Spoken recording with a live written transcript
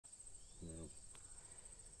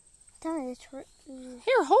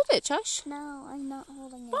Here, hold it, Josh. No, I'm not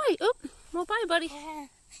holding it. Bye. Oh, well, bye, buddy.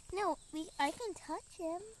 No, I can touch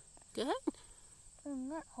him. Good. But I'm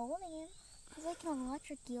not holding him. He's like an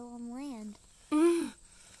electric eel on land.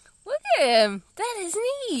 Look at him. That is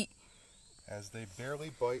neat. As they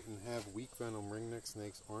barely bite and have weak venom, ringneck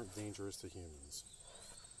snakes aren't dangerous to humans.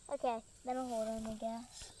 Okay, then I'll hold him, I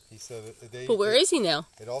guess. He said they. But where is he now?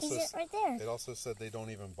 It also He's right there. It also said they don't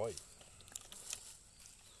even bite.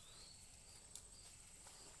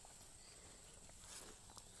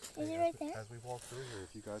 Is he right there? As we walk through here,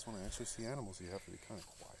 if you guys want to actually see animals, you have to be kind of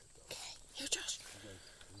quiet, though. Okay. Here, Josh.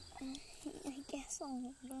 I guess I'll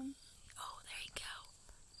hold him. Oh, there you go.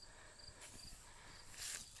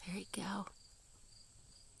 There you go.